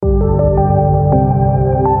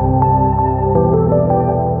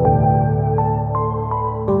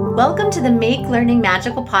Welcome to the Make Learning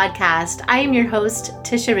Magical podcast. I am your host,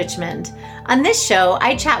 Tisha Richmond. On this show,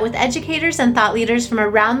 I chat with educators and thought leaders from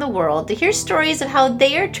around the world to hear stories of how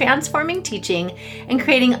they are transforming teaching and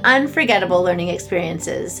creating unforgettable learning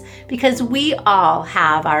experiences, because we all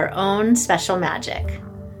have our own special magic.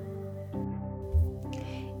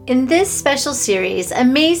 In this special series,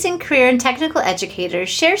 amazing career and technical educators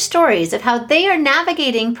share stories of how they are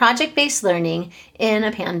navigating project-based learning in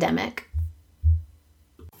a pandemic.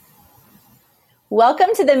 Welcome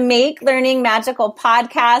to the Make Learning Magical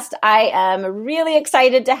podcast. I am really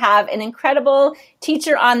excited to have an incredible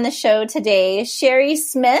teacher on the show today, Sheri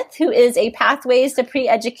Smith, who is a Pathways to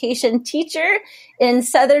Pre-Education teacher in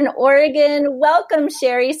Southern Oregon. Welcome,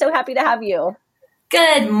 Sheri. So happy to have you.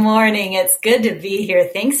 Good morning. It's good to be here.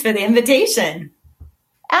 Thanks for the invitation.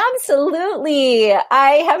 Absolutely.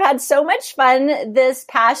 I have had so much fun this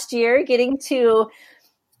past year getting to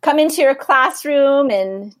come into your classroom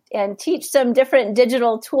and teach some different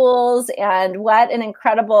digital tools. And what an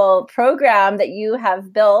incredible program that you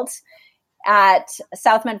have built at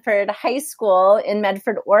South Medford High School in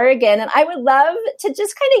Medford, Oregon. And I would love to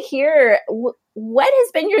just kind of hear what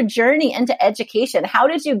has been your journey into education? How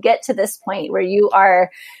did you get to this point where you are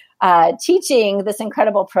teaching this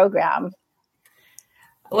incredible program?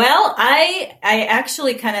 Well, I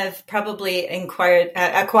actually kind of probably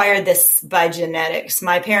acquired this by genetics.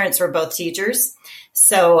 My parents were both teachers,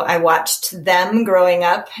 so I watched them growing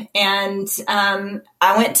up, and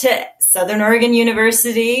I went to Southern Oregon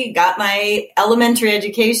University, got my elementary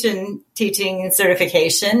education teaching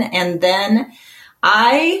certification, and then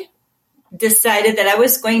I decided that I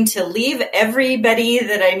was going to leave everybody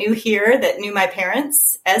that I knew here that knew my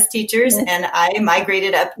parents as teachers, and I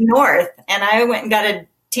migrated up north, and I went and got a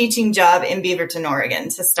teaching job in Beaverton, Oregon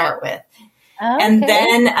to start with. Okay. And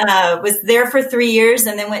then was there for 3 years,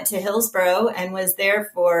 and then went to Hillsboro and was there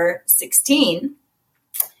for 16.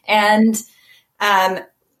 And I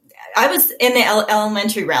was in the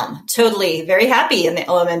elementary realm, totally very happy in the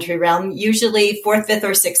elementary realm. Usually fourth, fifth,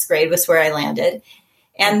 or sixth grade was where I landed.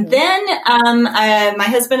 And then my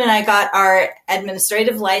husband and I got our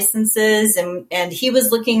administrative licenses, and he was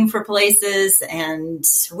looking for places, and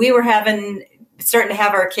we were starting to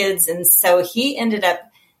have our kids. And so he ended up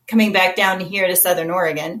coming back down here to Southern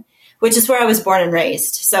Oregon, which is where I was born and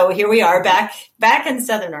raised. So here we are back in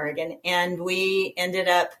Southern Oregon. And we ended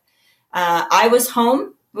up, I was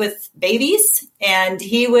home with babies, and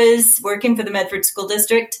he was working for the Medford School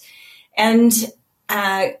District. And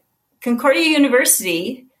Concordia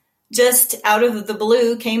University, just out of the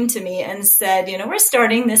blue, came to me and said, we're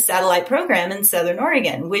starting this satellite program in Southern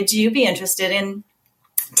Oregon. Would you be interested in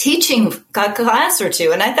teaching a class or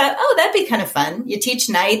two? And I thought, that'd be kind of fun. You teach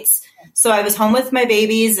nights. So I was home with my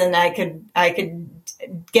babies, and I could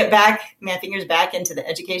get my fingers back into the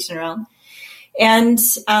education realm. And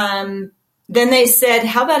then they said,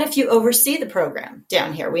 how about if you oversee the program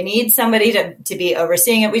down here? We need somebody to be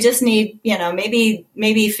overseeing it. We just need,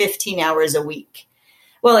 maybe 15 hours a week.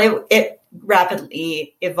 Well, it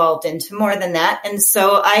rapidly evolved into more than that. And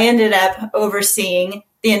so I ended up overseeing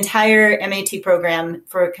the entire MAT program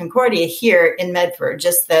for Concordia here in Medford,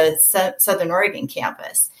 just the Southern Oregon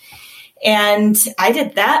campus. And I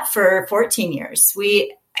did that for 14 years.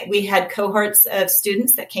 We had cohorts of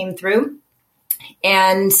students that came through,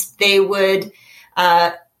 and they would,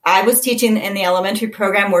 I was teaching in the elementary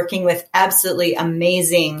program, working with absolutely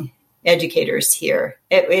amazing educators here.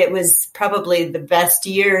 It was probably the best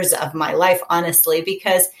years of my life, honestly,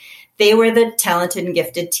 because they were the talented and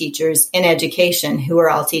gifted teachers in education who were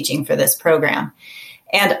all teaching for this program.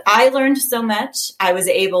 And I learned so much. I was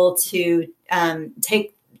able to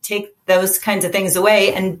take those kinds of things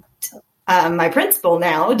away. And my principal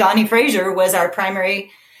now, Donnie Frazier, was our primary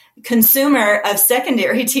consumer of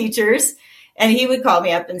secondary teachers. And he would call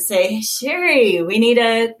me up and say, Sheri, we need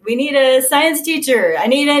a science teacher. I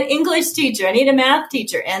need an English teacher. I need a math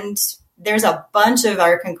teacher. And there's a bunch of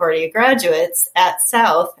our Concordia graduates at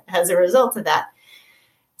South as a result of that.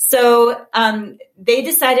 So they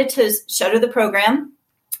decided to shutter the program.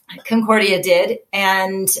 Concordia did.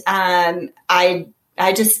 And I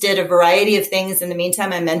just did a variety of things. In the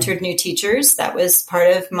meantime, I mentored new teachers. That was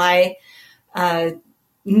part of my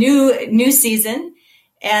new season.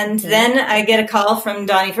 And then I get a call from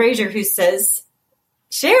Donnie Frazier, who says,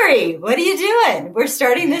 Sheri, what are you doing? We're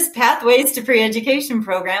starting this Pathways to Pre-Education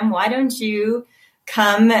program. Why don't you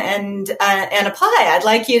come and apply? I'd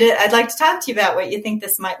like to talk to you about what you think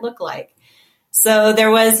this might look like. So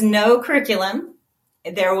there was no curriculum.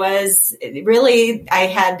 There was really,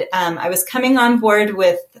 I was coming on board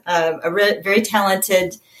with a very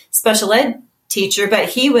talented special ed teacher, but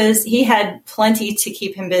he had plenty to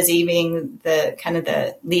keep him busy being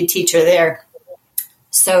the lead teacher there.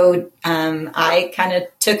 So I kind of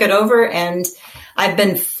took it over, and I've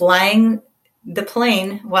been flying the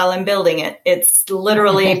plane while I'm building it. It's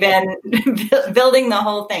literally been building the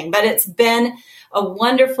whole thing, but it's been a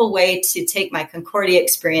wonderful way to take my Concordia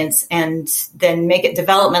experience and then make it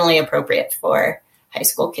developmentally appropriate for high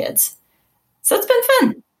school kids. So it's been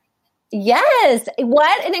fun. Yes.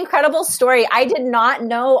 What an incredible story. I did not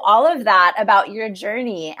know all of that about your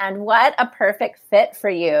journey, and what a perfect fit for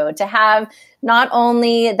you to have not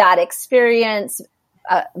only that experience,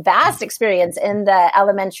 vast experience in the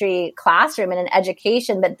elementary classroom and in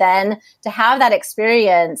education, but then to have that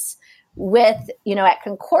experience with, at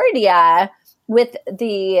Concordia with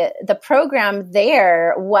the program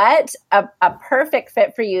there. What a perfect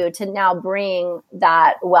fit for you to now bring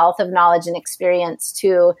that wealth of knowledge and experience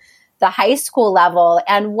to the high school level.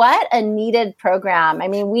 And what a needed program. I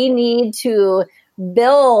mean, we need to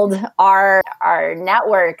build our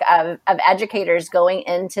network of educators going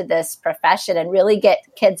into this profession and really get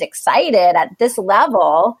kids excited at this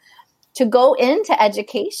level to go into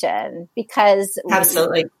education, because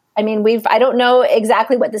absolutely. I don't know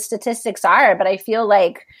exactly what the statistics are, but I feel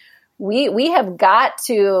like we have got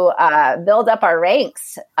to build up our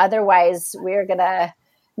ranks. Otherwise, we're going to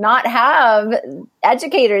not have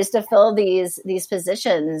educators to fill these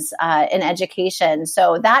positions in education.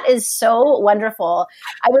 So that is so wonderful.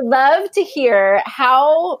 I would love to hear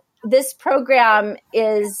how this program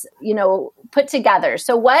is, put together.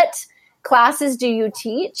 So what classes do you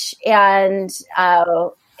teach, and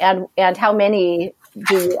how many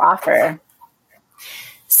do you offer?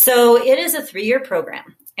 So it is a 3-year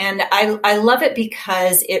program. And I love it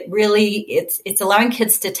because it's allowing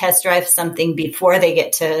kids to test drive something before they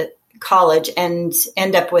get to college and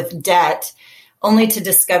end up with debt, only to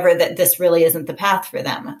discover that this really isn't the path for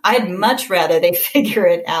them. I'd much rather they figure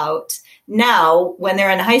it out now when they're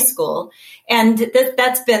in high school. And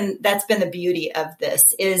that's been the beauty of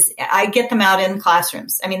this, is I get them out in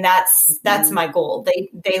classrooms. I mean, that's my goal.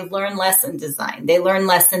 They learn lesson design. They learn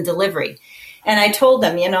lesson delivery. And I told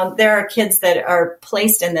them, there are kids that are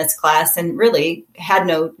placed in this class and really had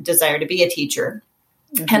no desire to be a teacher.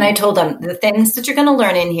 Mm-hmm. And I told them, the things that you're going to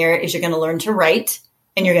learn in here is you're going to learn to write,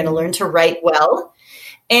 and you're going to learn to write well,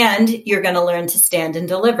 and you're going to learn to stand and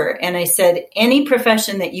deliver. And I said, any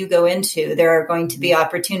profession that you go into, there are going to be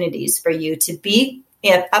opportunities for you to be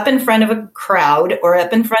up in front of a crowd or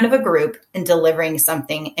up in front of a group and delivering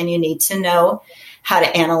something. And you need to know how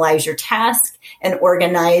to analyze your task and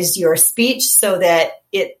organize your speech so that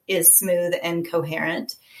it is smooth and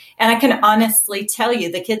coherent. And I can honestly tell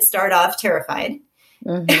you, the kids start off terrified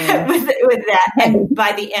with that. And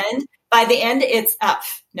by the end, it's up.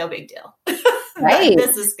 No big deal. Right.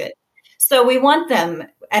 This is good. So we want them,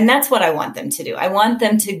 and that's what I want them to do. I want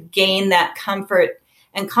them to gain that comfort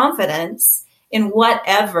and confidence in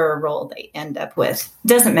whatever role they end up with. It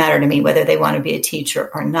doesn't matter to me whether they want to be a teacher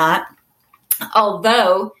or not.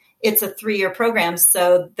 Although it's a 3-year program,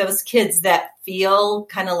 so those kids that feel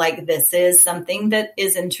kind of like this is something that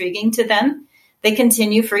is intriguing to them, they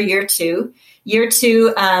continue for year 2. Year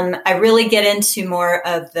 2, I really get into more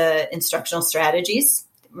of the instructional strategies.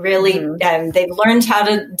 Really, they've learned how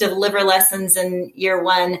to deliver lessons in year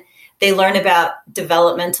 1. They learn about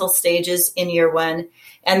developmental stages in year 1.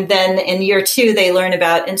 And then in year 2, they learn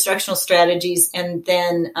about instructional strategies. And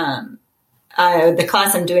then the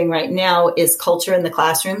class I'm doing right now is culture in the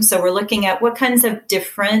classroom. So we're looking at what kinds of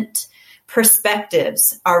different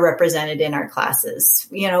perspectives are represented in our classes.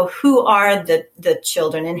 Who are the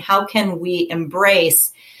children, and how can we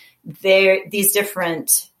embrace these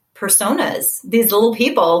different personas, these little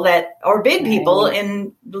people or big people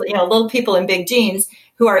in, little people in big jeans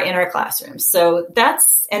who are in our classrooms. So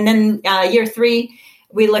and then year 3,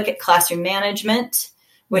 we look at classroom management,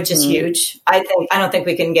 which is huge. I don't think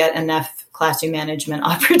we can get enough classroom management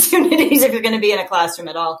opportunities if you're going to be in a classroom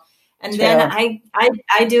at all. And then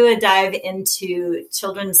I do a dive into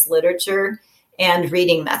children's literature and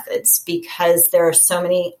reading methods, because there are so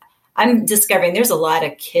many. I'm discovering there's a lot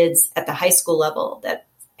of kids at the high school level that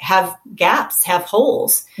have gaps, have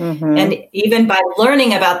holes. And even by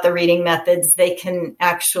learning about the reading methods, they can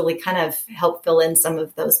actually kind of help fill in some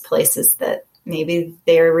of those places that maybe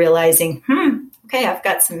they're realizing, okay, I've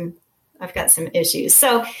got some issues.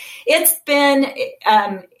 So it's been,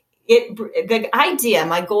 the idea,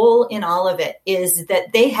 my goal in all of it is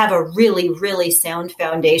that they have a really, really sound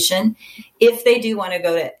foundation. If they do want to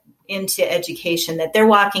go into education, that they're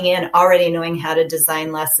walking in already knowing how to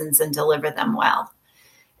design lessons and deliver them well.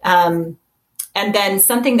 And then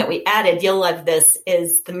something that we added, you'll love this,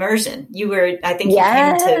 is the Mursion. I think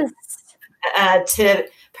Yes. you came to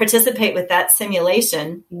participate with that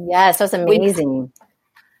simulation. Yes, that was amazing.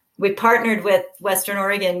 We partnered with Western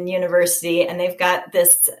Oregon University, and they've got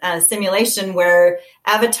this simulation where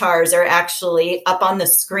avatars are actually up on the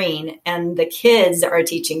screen and the kids are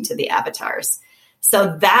teaching to the avatars.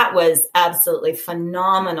 So that was absolutely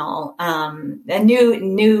phenomenal. A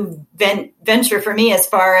new venture for me as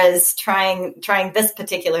far as trying this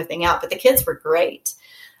particular thing out. But the kids were great.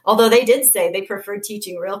 Although they did say they preferred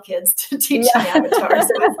teaching real kids to teaching avatars.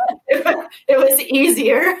 It was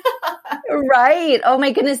easier. Right. Oh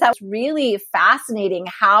my goodness. That was really fascinating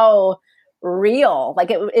how real, like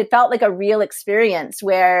it felt like a real experience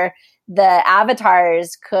where the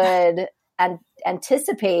avatars could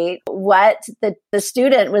anticipate what the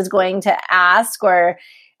student was going to ask or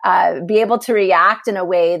be able to react in a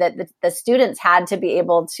way that the students had to be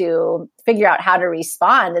able to figure out how to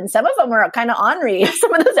respond. And some of them were kind of ornery.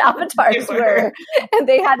 Some of those avatars were, and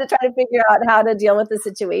they had to try to figure out how to deal with the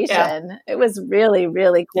situation. Yeah. It was really,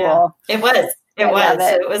 really cool. Yeah. It was.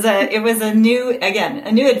 It was a new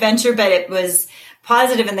adventure, but it was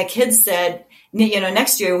positive. And the kids said,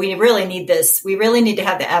 next year we really need this. We really need to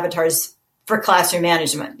have the avatars for classroom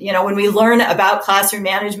management. When we learn about classroom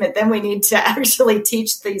management, then we need to actually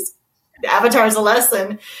teach these avatars a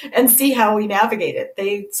lesson and see how we navigate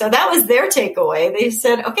it. So that was their takeaway. They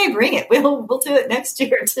said, okay, bring it. We'll do it next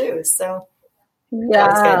year too. So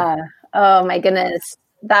yeah. Oh my goodness.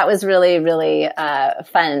 That was really, really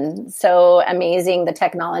fun. So amazing. The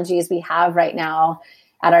technologies we have right now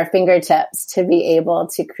at our fingertips to be able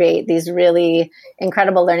to create these really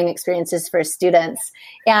incredible learning experiences for students.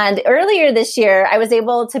 And earlier this year, I was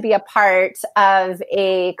able to be a part of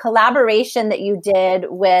a collaboration that you did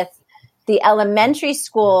with the elementary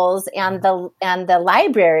schools and the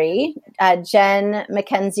library. Jen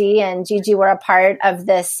McKenzie and Gigi were a part of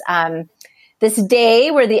this this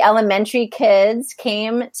day where the elementary kids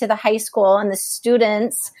came to the high school and the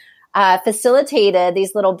students facilitated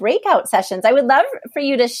these little breakout sessions. I would love for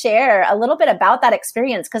you to share a little bit about that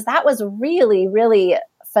experience, because that was really, really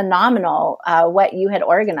phenomenal, what you had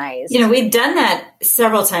organized. We've done that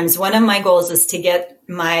several times. One of my goals is to get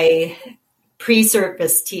my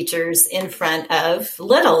pre-service teachers in front of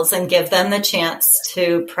littles and give them the chance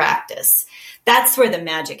to practice. That's where the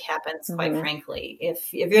magic happens, quite frankly.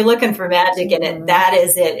 If you're looking for magic in it, that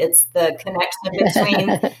is it. It's the connection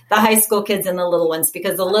between the high school kids and the little ones,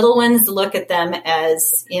 because the little ones look at them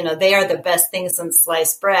as, they are the best thing since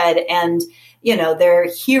sliced bread. And, they're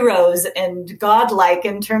heroes and godlike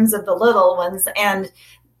in terms of the little ones. And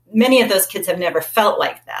many of those kids have never felt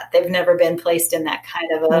like that. They've never been placed in that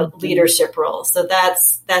kind of a leadership role. So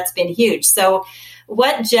that's been huge. So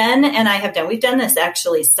what Jen and I have done, we've done this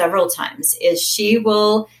actually several times, is she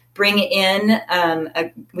will bring in,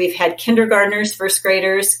 we've had kindergartners, first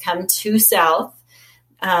graders come to South,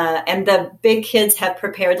 and the big kids have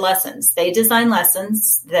prepared lessons. They design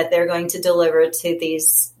lessons that they're going to deliver to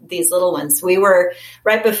these little ones. We were,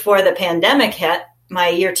 right before the pandemic hit, my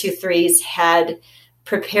year 2-3s had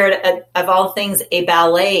prepared, of all things, a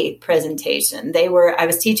ballet presentation. I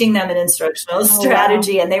was teaching them an instructional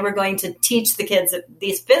strategy, and they were going to teach the kids,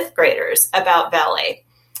 these fifth graders, about ballet.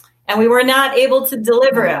 And we were not able to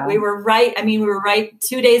deliver it. We were right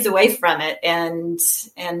 2 days away from it. And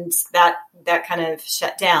that kind of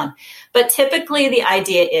shut down. But typically the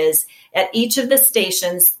idea is at each of the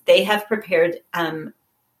stations, they have prepared,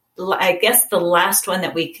 I guess the last one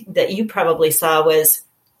that you probably saw was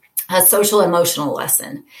a social emotional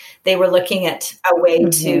lesson. They were looking at a way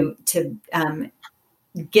to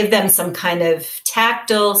give them some kind of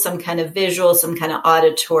tactile, some kind of visual, some kind of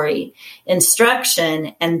auditory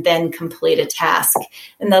instruction, and then complete a task.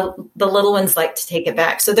 And the little ones like to take it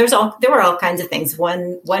back. So there were all kinds of things.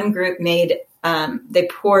 One group made, they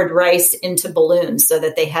poured rice into balloons so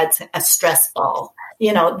that they had a stress ball.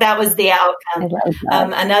 That was the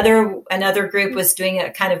outcome. Another group was doing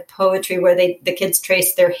a kind of poetry where the kids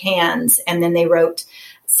traced their hands, and then they wrote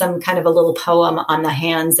some kind of a little poem on the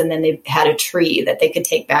hands, and then they had a tree that they could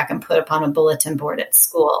take back and put up on a bulletin board at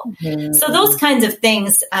school. So those kinds of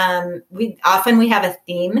things. We have a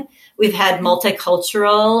theme. We've had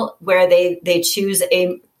multicultural, where they choose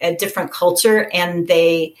a different culture, and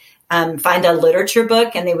they find a literature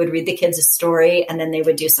book, and they would read the kids a story, and then they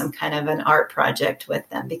would do some kind of an art project with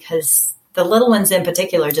them, because the little ones in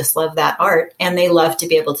particular just love that art, and they love to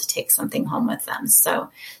be able to take something home with them. So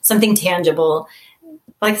something tangible,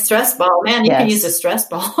 like a stress ball. Man, you can use a stress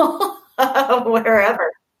ball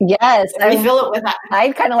wherever. Yes, refill it with that.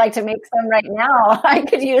 I'd kind of like to make some right now. I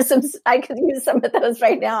could use some of those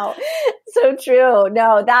right now. So true.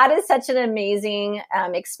 No, that is such an amazing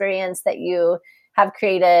experience that you have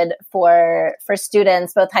created for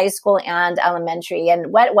students, both high school and elementary.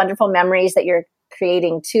 And what wonderful memories that you're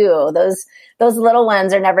creating too. Those little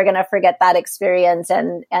ones are never going to forget that experience,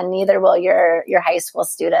 and neither will your high school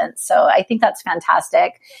students. So I think that's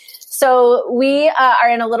fantastic. So we are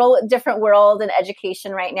in a little different world in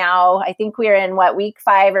education right now. I think we're in week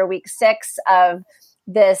 5 or week 6 of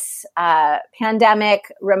this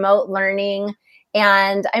pandemic remote learning.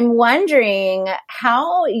 And I'm wondering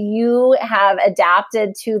how you have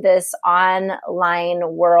adapted to this online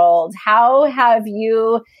world. How have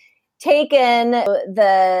you taken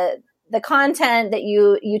the content that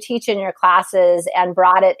you teach in your classes and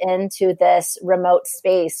brought it into this remote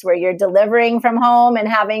space where you're delivering from home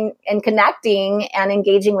and connecting and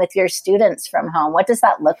engaging with your students from home? What does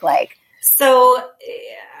that look like? So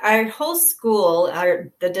our whole school,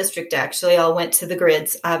 the district actually, all went to the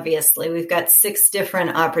grids, obviously. We've got 6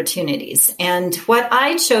 different opportunities. And what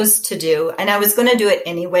I chose to do, and I was going to do it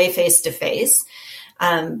anyway, face-to-face,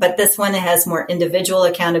 but this one has more individual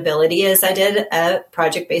accountability, as I did a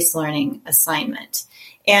project-based learning assignment.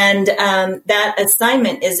 And that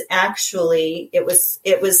assignment is actually, it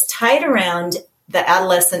was tied around the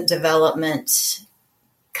adolescent development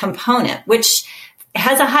component, which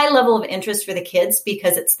has a high level of interest for the kids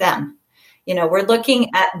because it's them. You know, we're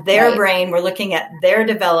looking at their brain, we're looking at their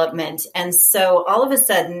development. And so all of a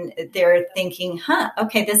sudden they're thinking,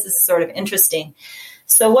 okay, this is sort of interesting.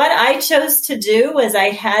 So what I chose to do was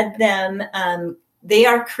I had them,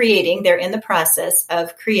 they're in the process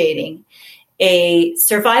of creating a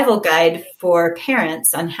survival guide for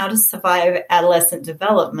parents on how to survive adolescent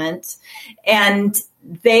development. And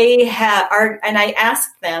and I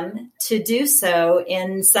asked them to do so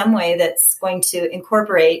in some way that's going to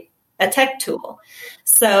incorporate a tech tool.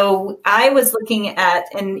 So I was looking at,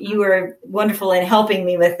 and you were wonderful in helping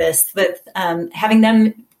me with this, but having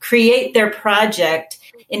them create their project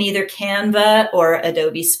in either Canva or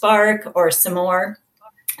Adobe Spark or some more.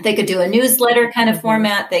 They could do a newsletter kind of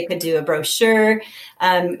format. They could do a brochure.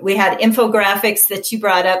 We had infographics that you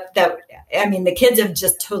brought up that, I mean, the kids have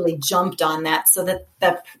just totally jumped on that. So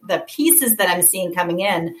that the pieces that I'm seeing coming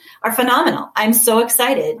in are phenomenal. I'm so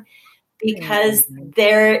excited because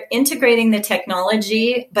they're integrating the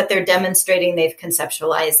technology, but they're demonstrating they've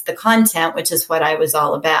conceptualized the content, which is what I was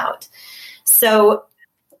all about. So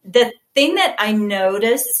the thing that I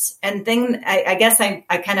noticed, and I guess I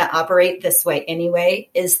kind of operate this way anyway,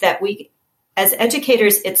 is that we, as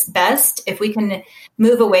educators, it's best if we can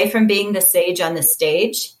move away from being the sage on the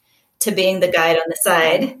stage to being the guide on the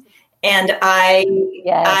side. And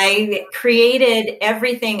I created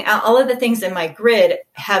everything, all of the things in my grid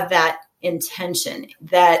have that intention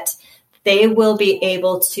that they will be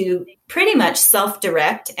able to pretty much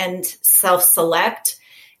self-direct and self-select.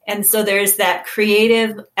 And so there's that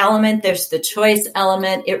creative element, there's the choice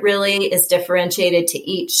element. It really is differentiated to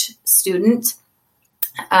each student.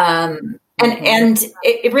 And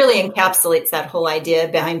it really encapsulates that whole idea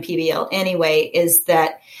behind PBL anyway, is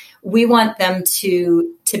that we want them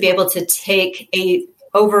to be able to take a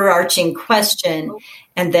overarching question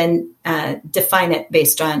and then define it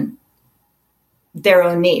based on their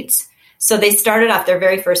own needs. So they started off their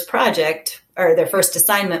very first project, or their first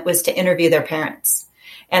assignment was to interview their parents.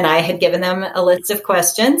 And I had given them a list of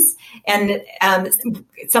questions. And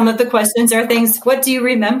some of the questions are things, what do you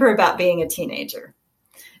remember about being a teenager?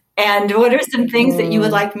 And what are some things that you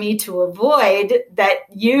would like me to avoid that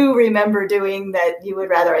you remember doing that you would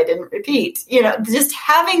rather I didn't repeat? You know, just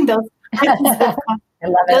having those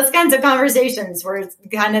kinds of conversations were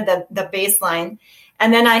kind of the baseline.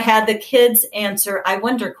 And then I had the kids answer, I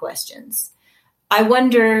wonder questions. I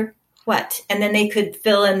wonder what? And then they could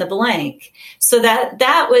fill in the blank. So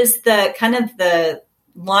that was the kind of the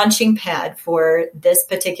launching pad for this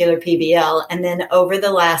particular PBL. And then over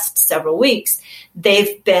the last several weeks,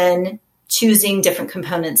 they've been choosing different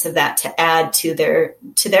components of that to add to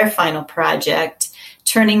their final project,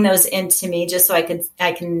 turning those into me just so I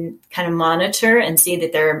can kind of monitor and see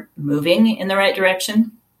that they're moving in the right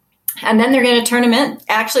direction. And then they're going to turn them in.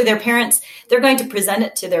 Actually, their parents, they're going to present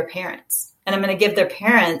it to their parents. And I'm going to give their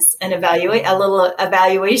parents a little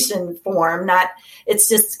evaluation form. It's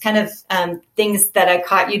just kind of things that I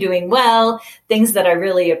caught you doing well, things that I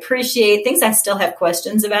really appreciate, things I still have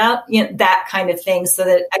questions about, that kind of thing. So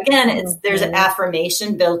that, again, there's an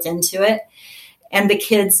affirmation built into it. And the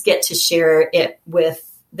kids get to share it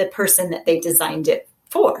with the person that they designed it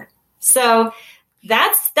for. So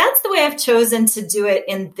that's the way I've chosen to do it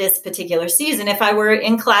in this particular season. If I were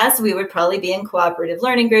in class, we would probably be in cooperative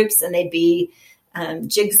learning groups, and they'd be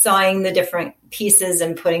jigsawing the different pieces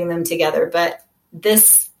and putting them together. But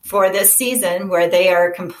for this season, where they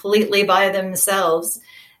are completely by themselves,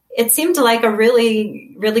 it seemed like a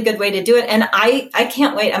really, really good way to do it. And I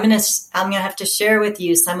can't wait. I'm gonna have to share with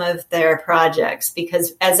you some of their projects,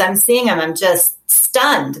 because as I'm seeing them, I'm just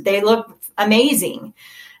stunned. They look amazing,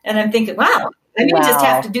 and I'm thinking, wow. I may just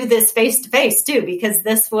have to do this face to face too, because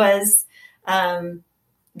this has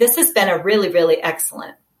been a really, really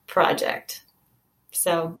excellent project.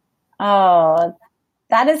 So,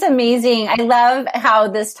 that is amazing. I love how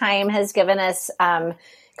this time has given us kind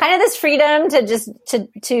of this freedom to just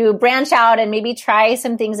to branch out and maybe try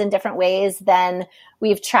some things in different ways than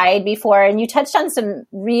we've tried before. And you touched on some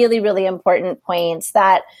really, really important points,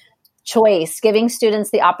 that choice, giving students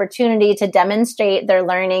the opportunity to demonstrate their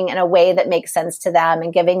learning in a way that makes sense to them,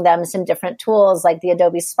 and giving them some different tools like the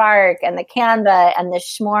Adobe Spark and the Canva and the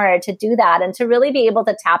Schmore to do that, and to really be able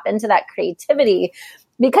to tap into that creativity.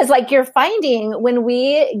 Because like you're finding, when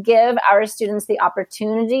we give our students the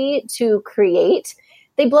opportunity to create,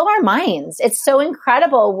 they blow our minds. It's so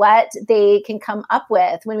incredible what they can come up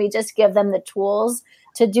with when we just give them the tools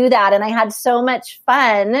to do that. And I had so much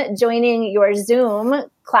fun joining your Zoom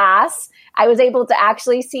class. I was able to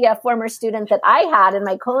actually see a former student that I had in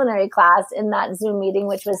my culinary class in that Zoom meeting,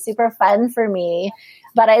 which was super fun for me.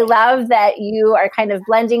 But I love that you are kind of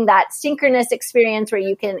blending that synchronous experience where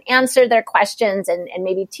you can answer their questions and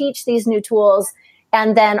maybe teach these new tools,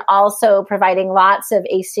 and then also providing lots of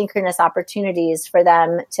asynchronous opportunities for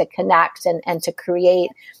them to connect and to create.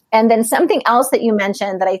 And then something else that you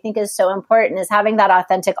mentioned that I think is so important is having that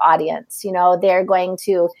authentic audience. You know, they're going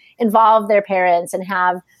to involve their parents and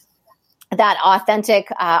have that authentic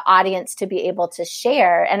audience to be able to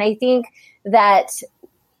share. And I think that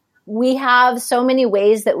we have so many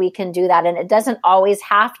ways that we can do that. And it doesn't always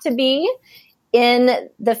have to be in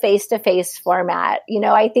the face-to-face format. You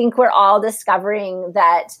know, I think we're all discovering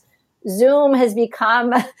that Zoom has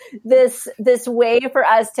become this way for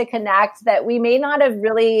us to connect that we may not have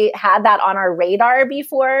really had that on our radar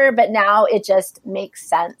before, but now it just makes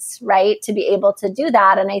sense, right? To be able to do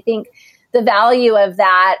that. And I think the value of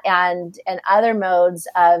that and other modes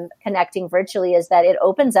of connecting virtually is that it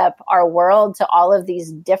opens up our world to all of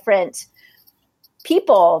these different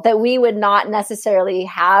people that we would not necessarily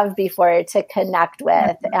have before to connect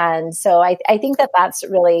with. And so I think that that's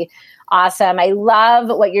really awesome. I love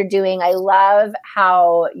what you're doing. I love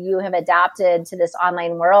how you have adapted to this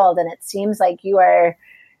online world. And it seems like you're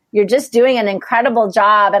just doing an incredible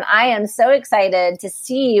job. And I am so excited to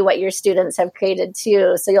see what your students have created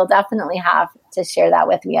too. So you'll definitely have to share that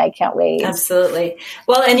with me. I can't wait. Absolutely.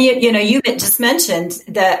 Well, and you just mentioned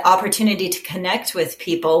the opportunity to connect with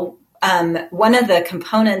people. One of the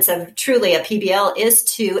components of truly a PBL is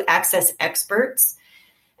to access experts.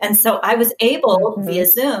 And so I was able via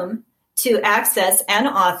Zoom to access an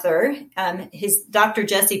author. Dr.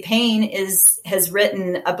 Jesse Payne has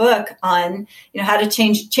written a book on, how to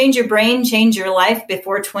change your brain, change your life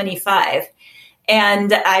before 25.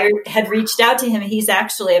 And I had reached out to him. He's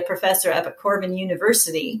actually a professor up at Corban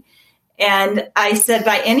University. And I said,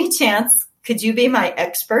 by any chance, could you be my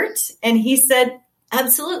expert? And he said,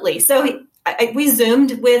 absolutely. So we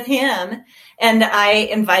Zoomed with him, and I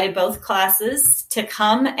invited both classes to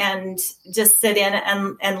come and just sit in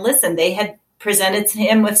and listen. They had presented to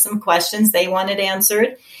him with some questions they wanted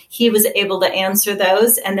answered. He was able to answer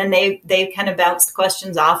those, and then they kind of bounced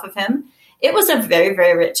questions off of him. It was a very,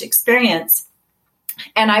 very rich experience.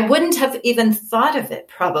 And I wouldn't have even thought of it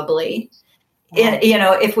probably.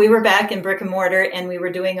 If we were back in brick and mortar and we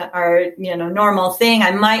were doing our, normal thing,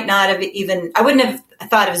 I wouldn't have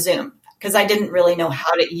thought of Zoom because I didn't really know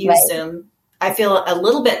how to use Zoom. I feel a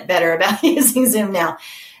little bit better about using Zoom now.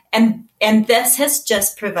 And this has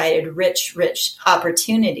just provided rich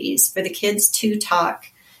opportunities for the kids to talk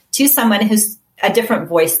to someone who's a different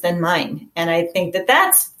voice than mine. And I think that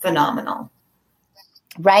that's phenomenal.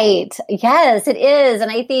 Right. Yes, it is.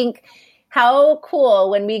 And I think how cool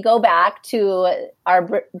when we go back to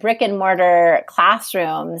our brick and mortar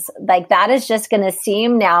classrooms, like that is just going to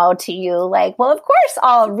seem now to you like, well, of course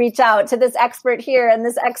I'll reach out to this expert here and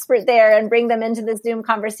this expert there and bring them into this Zoom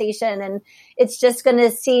conversation. And it's just going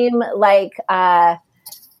to seem like a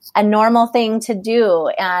normal thing to do.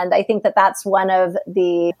 And I think that that's one of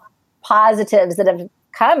the positives that have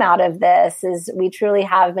come out of this is we truly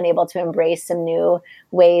have been able to embrace some new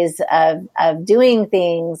ways of doing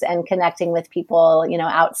things and connecting with people,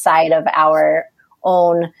 outside of our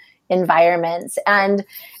own environments. And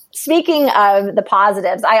speaking of the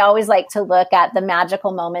positives, I always like to look at the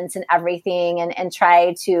magical moments in everything and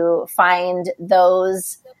try to find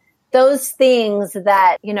those things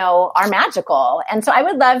that, are magical. And so I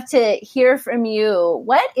would love to hear from you.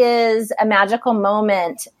 What is a magical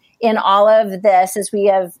moment in all of this as we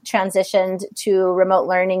have transitioned to remote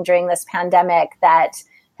learning during this pandemic that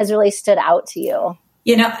has really stood out to you?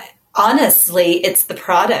 Honestly, it's the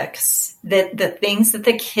products, the things that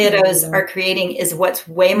the kiddos are creating is what's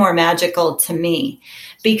way more magical to me,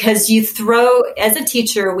 because as a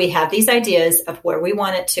teacher, we have these ideas of where we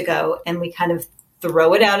want it to go, and we kind of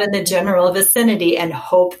throw it out in the general vicinity and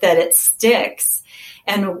hope that it sticks.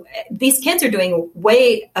 And these kids are doing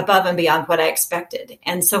way above and beyond what I expected.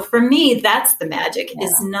 And so for me, that's the magic.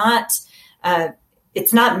 Yeah.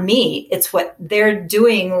 It's not me. It's what they're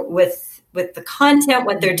doing with the content,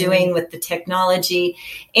 what they're doing with the technology,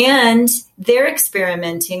 and they're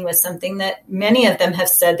experimenting with something that many of them have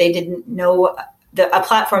said they didn't know, a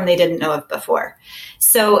platform they didn't know of before.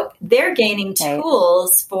 So they're gaining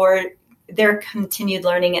tools for their continued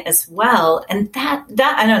learning as well. And that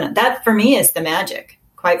I don't know, that for me is the magic,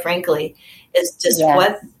 quite frankly, is just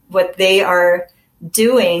what they are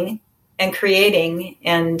doing and creating.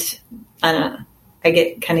 And I don't know, I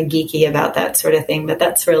get kind of geeky about that sort of thing, but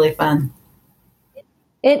that's really fun.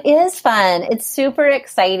 It is fun. It's super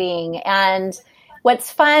exciting. And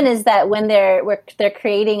what's fun is that when they're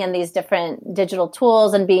creating in these different digital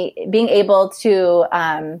tools and being able to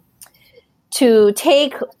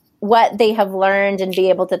take what they have learned and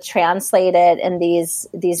be able to translate it in these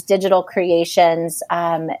digital creations,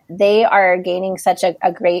 they are gaining such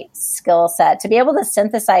a great skill set to be able to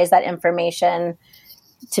synthesize that information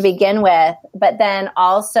to begin with, but then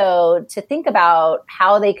also to think about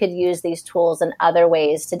how they could use these tools in other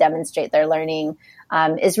ways to demonstrate their learning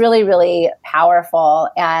is really, really powerful.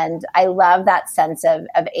 And I love that sense of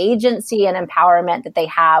agency and empowerment that they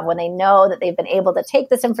have when they know that they've been able to take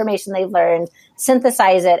this information they've learned,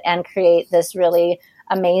 synthesize it, and create this really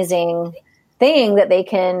amazing thing that they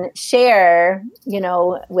can share,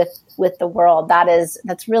 with the world.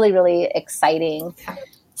 That's really, really exciting.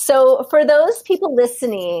 So for those people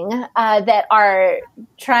listening that are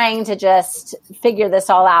trying to just figure this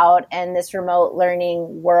all out in this remote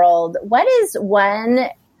learning world, what is one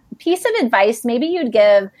piece of advice maybe you'd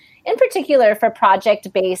give in particular for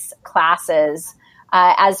project-based classes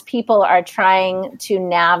as people are trying to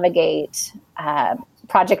navigate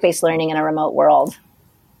project-based learning in a remote world?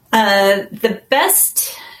 The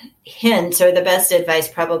best hint or the best advice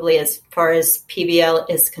probably as far as PBL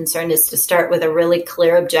is concerned is to start with a really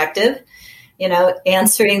clear objective,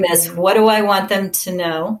 answering this, what do I want them to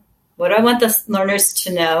know? What do I want the learners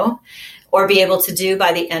to know or be able to do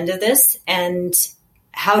by the end of this? And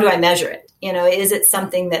how do I measure it? Is it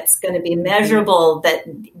something that's going to be measurable that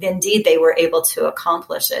indeed they were able to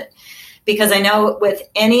accomplish it? Because I know with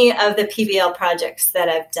any of the PBL projects that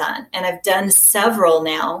I've done, and I've done several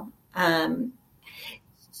now,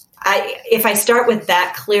 if I start with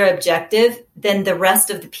that clear objective, then the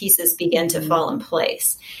rest of the pieces begin to fall in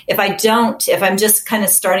place. If I'm just kind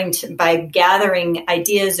of starting by gathering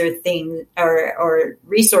ideas or things or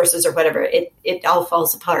resources or whatever, it all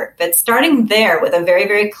falls apart. But starting there with a very,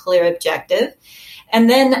 very clear objective. And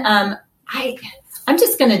then I'm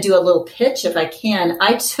just going to do a little pitch if I can.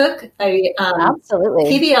 I took a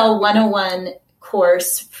Absolutely. PBL 101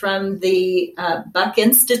 course from the Buck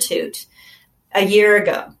Institute a year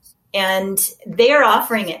ago. And they are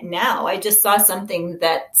offering it now. I just saw something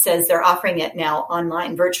that says they're offering it now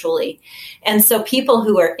online, virtually. And so people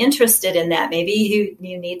who are interested in that, maybe you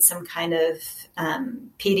need some kind of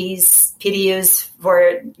PDUs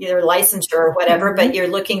for either licensure or whatever, but you're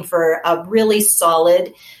looking for a really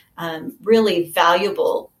solid, really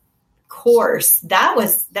valuable course. That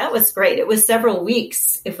was great. It was several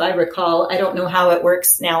weeks, if I recall. I don't know how it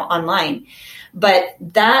works now online, but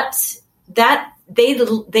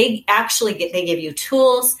they actually they give you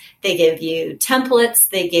tools, they give you templates,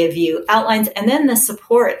 they give you outlines, and then the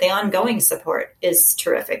support, the ongoing support is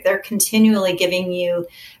terrific. They're continually giving you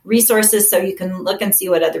resources so you can look and see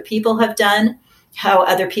what other people have done, how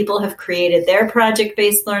other people have created their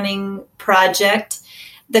project-based learning project.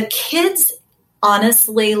 The kids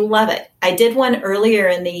honestly love it. I did one earlier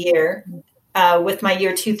in the year with my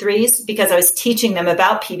year 2-3s because I was teaching them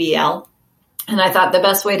about PBL. And I thought the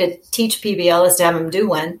best way to teach PBL is to have them do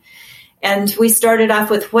one. And we started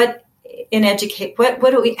off with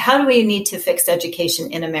how do we need to fix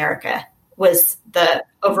education in America was the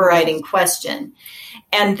overriding question.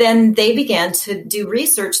 And then they began to do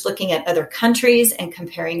research looking at other countries and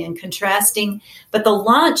comparing and contrasting. But the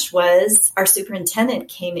launch was our superintendent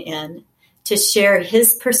came in to share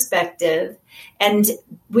his perspective. And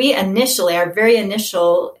our very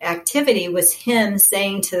initial activity was him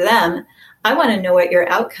saying to them, I want to know what your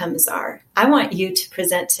outcomes are. I want you to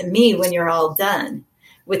present to me when you're all done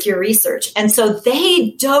with your research. And so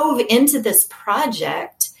they dove into this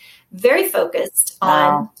project very focused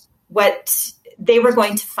on what they were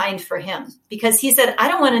going to find for him. Because he said, I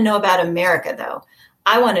don't want to know about America, though.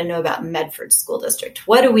 I want to know about Medford School District.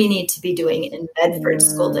 What do we need to be doing in Medford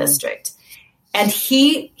School District? And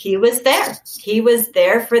he was there. He was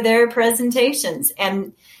there for their presentations.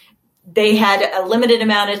 And they had a limited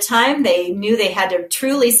amount of time. They knew they had to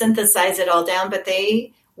truly synthesize it all down, but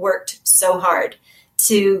they worked so hard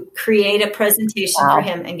to create a presentation for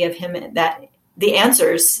him and give him the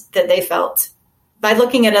answers that they felt by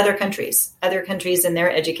looking at other countries in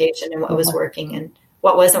their education and what was working and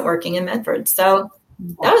what wasn't working in Medford. So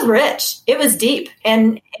that was rich. It was deep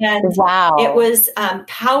and it was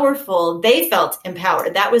powerful. They felt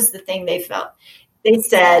empowered. That was the thing they felt. They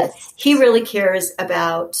said, he really cares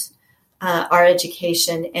about our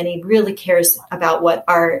education, and he really cares about what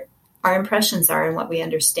our impressions are and what we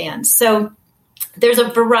understand. So there's a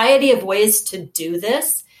variety of ways to do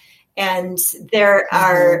this. And there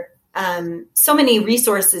are so many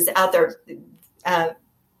resources out there,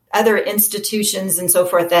 other institutions and so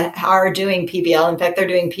forth that are doing PBL. In fact, they're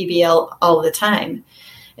doing PBL all the time.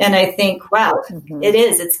 And I think, wow, it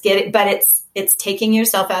is. It's taking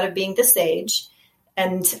yourself out of being the sage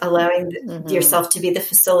and allowing yourself to be the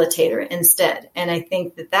facilitator instead. And I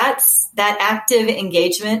think that active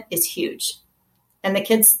engagement is huge. And the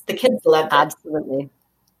kids loved it. Absolutely.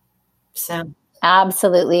 So.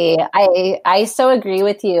 Absolutely. I so agree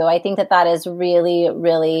with you. I think that is really,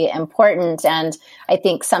 really important. And I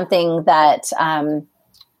think something that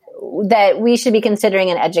we should be considering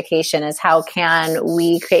in education is how can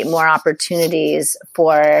we create more opportunities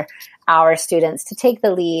for our students to take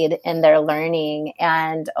the lead in their learning.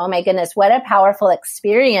 And oh my goodness, what a powerful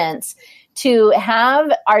experience to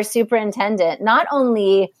have our superintendent not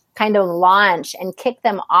only kind of launch and kick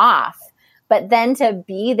them off, but then to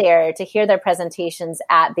be there to hear their presentations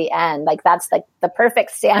at the end. Like that's like the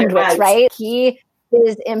perfect sandwich, right? He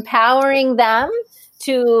is empowering them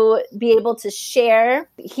to be able to share.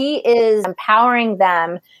 He is empowering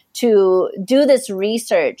them to do this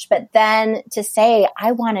research, but then to say,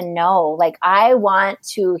 I want to know, like, I want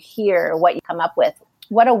to hear what you come up with.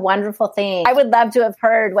 What a wonderful thing. I would love to have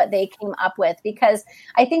heard what they came up with, because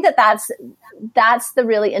I think that's the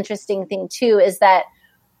really interesting thing too, is that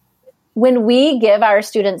when we give our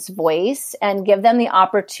students voice and give them the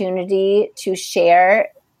opportunity to share,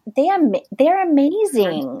 they're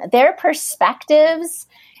amazing. Their perspectives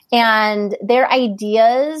and their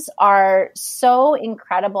ideas are so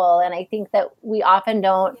incredible. And I think that we often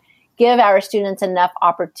don't give our students enough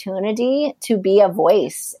opportunity to be a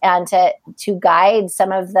voice and to guide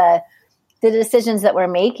some of the decisions that we're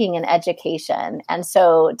making in education. And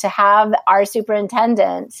so to have our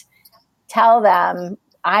superintendent tell them,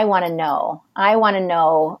 I want to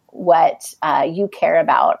know what you care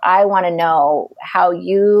about. I want to know how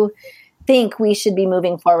you think we should be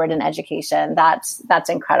moving forward in education. That's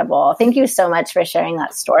incredible. Thank you so much for sharing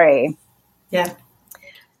that story. Yeah.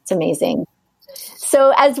 It's amazing.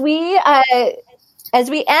 So as we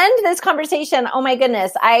end this conversation, oh my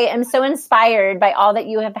goodness, I am so inspired by all that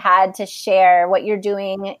you have had to share. What you're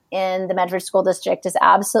doing in the Medford School District is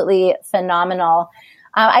absolutely phenomenal.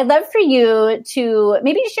 I'd love for you to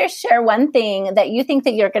maybe share one thing that you think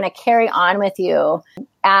that you're going to carry on with you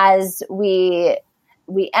as we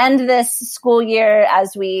end this school year,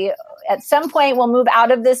 as we at some point will move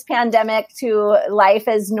out of this pandemic to life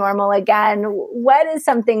as normal again. What is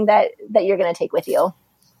something that you're going to take with you?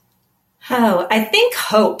 Oh, I think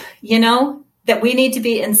hope, that we need to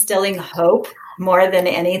be instilling hope more than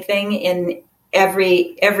anything in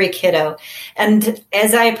every kiddo. And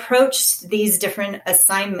as I approach these different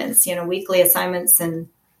assignments, weekly assignments and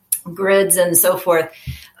grids and so forth,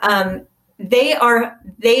 they are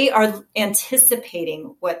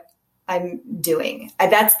anticipating what I'm doing.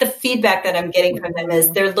 That's the feedback that I'm getting from them,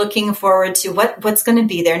 is they're looking forward to what's going to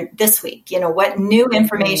be there this week, what new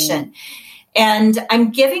information. And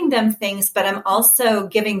I'm giving them things, but I'm also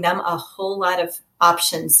giving them a whole lot of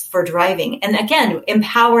options for driving. And again,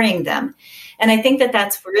 empowering them. And I think that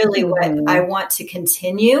that's really what I want to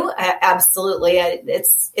continue. Absolutely.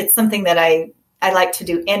 It's something that I like to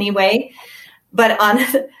do anyway. But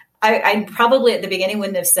I probably at the beginning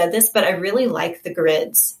wouldn't have said this, but I really like the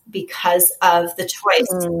grids because of the choice.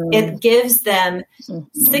 It gives them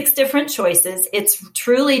 6 different choices. It's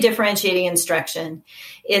truly differentiating instruction.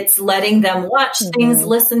 It's letting them watch things,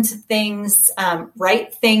 listen to things,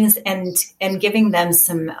 write things, and giving them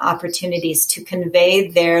some opportunities to convey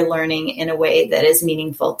their learning in a way that is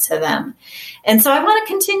meaningful to them. And so I want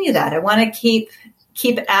to continue that. I want to keep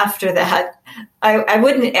after that.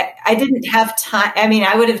 I didn't have time. I mean,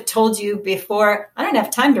 I would have told you before, I don't have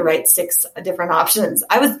time to write 6 different options.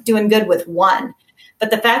 I was doing good with 1.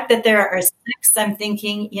 But the fact that there are 6, I'm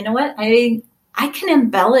thinking, you know what? I can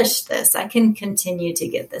embellish this. I can continue to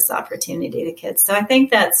give this opportunity to kids. So I think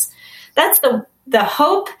that's the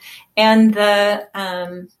hope and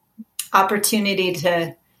the opportunity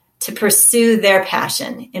to pursue their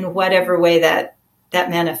passion in whatever way that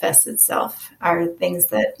manifests itself are things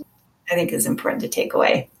that I think is important to take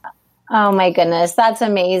away. Oh my goodness, that's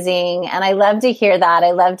amazing. And I love to hear that.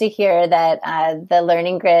 I love to hear that the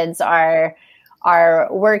learning grids are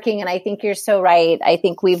working. And I think you're so right. I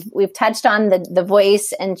think we've touched on the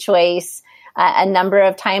voice and choice a number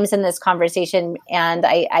of times in this conversation, and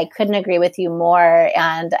I couldn't agree with you more.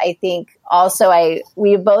 And I think also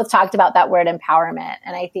we both talked about that word empowerment.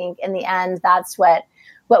 And I think in the end, that's what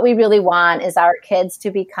we really want is our kids to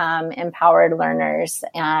become empowered learners.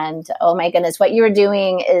 And oh my goodness, what you're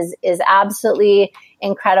doing is absolutely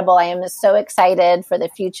incredible. I am so excited for the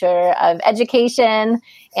future of education.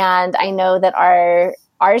 And I know that our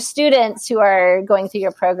students who are going through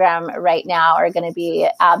your program right now are going to be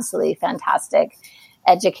absolutely fantastic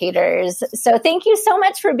educators. So thank you so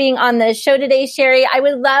much for being on the show today, Sheri. I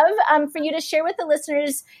would love for you to share with the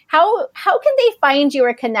listeners how can they find you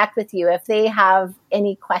or connect with you if they have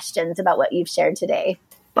any questions about what you've shared today.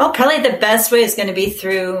 Well, probably the best way is going to be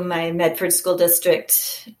through my Medford School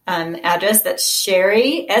District address. That's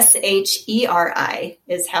Sheri, Sheri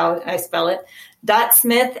is how I spell it,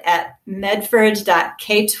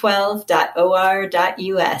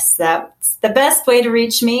 .smith@medford.k12.or.us. That's the best way to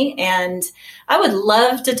reach me. And I would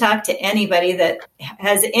love to talk to anybody that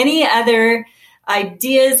has any other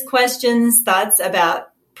ideas, questions, thoughts about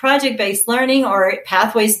project-based learning or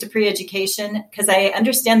pathways to pre-education, because I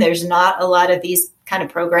understand there's not a lot of these kind of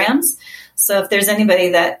programs. So if there's anybody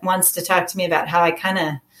that wants to talk to me about how I kind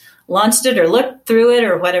of launched it or looked through it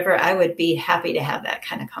or whatever, I would be happy to have that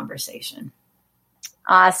kind of conversation.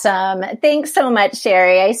 Awesome. Thanks so much,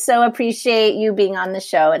 Sheri. I so appreciate you being on the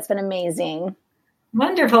show. It's been amazing.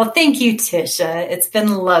 Wonderful. Thank you, Tisha. It's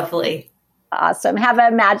been lovely. Awesome. Have a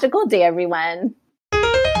magical day, everyone.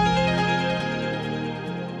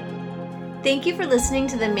 Thank you for listening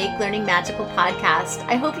to the Make Learning Magical podcast.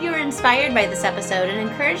 I hope you were inspired by this episode and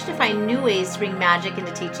encouraged to find new ways to bring magic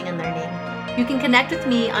into teaching and learning. You can connect with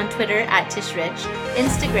me on Twitter @TishRich,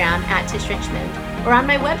 Instagram @TishRichmond, or on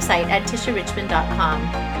my website at tisharrichmond.com.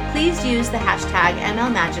 Please use the hashtag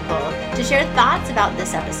MLMagical to share thoughts about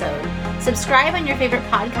this episode. Subscribe on your favorite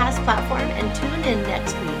podcast platform and tune in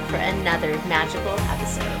next week for another magical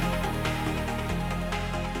episode.